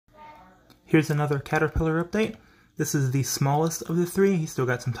Here's another caterpillar update. This is the smallest of the three. He's still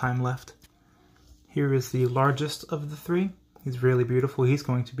got some time left. Here is the largest of the three. He's really beautiful. He's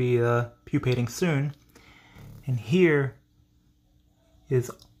going to be pupating soon. And here is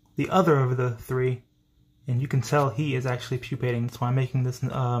the other of the three. And you can tell he is actually pupating. That's why I'm making this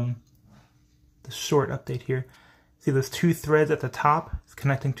short update here. See those two threads at the top? It's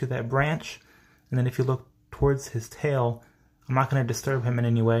connecting to that branch. And then if you look towards his tail, I'm not going to disturb him in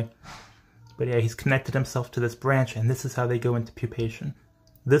any way. But yeah, he's connected himself to this branch, and this is how they go into pupation.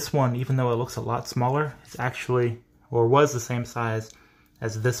 This one, even though it looks a lot smaller, is actually, or was the same size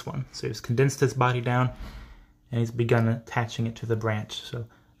as this one. So he's condensed his body down, and he's begun attaching it to the branch. So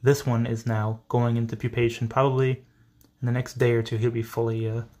this one is now going into pupation. Probably in the next day or two, he'll be fully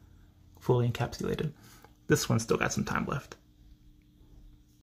encapsulated. This one's still got some time left.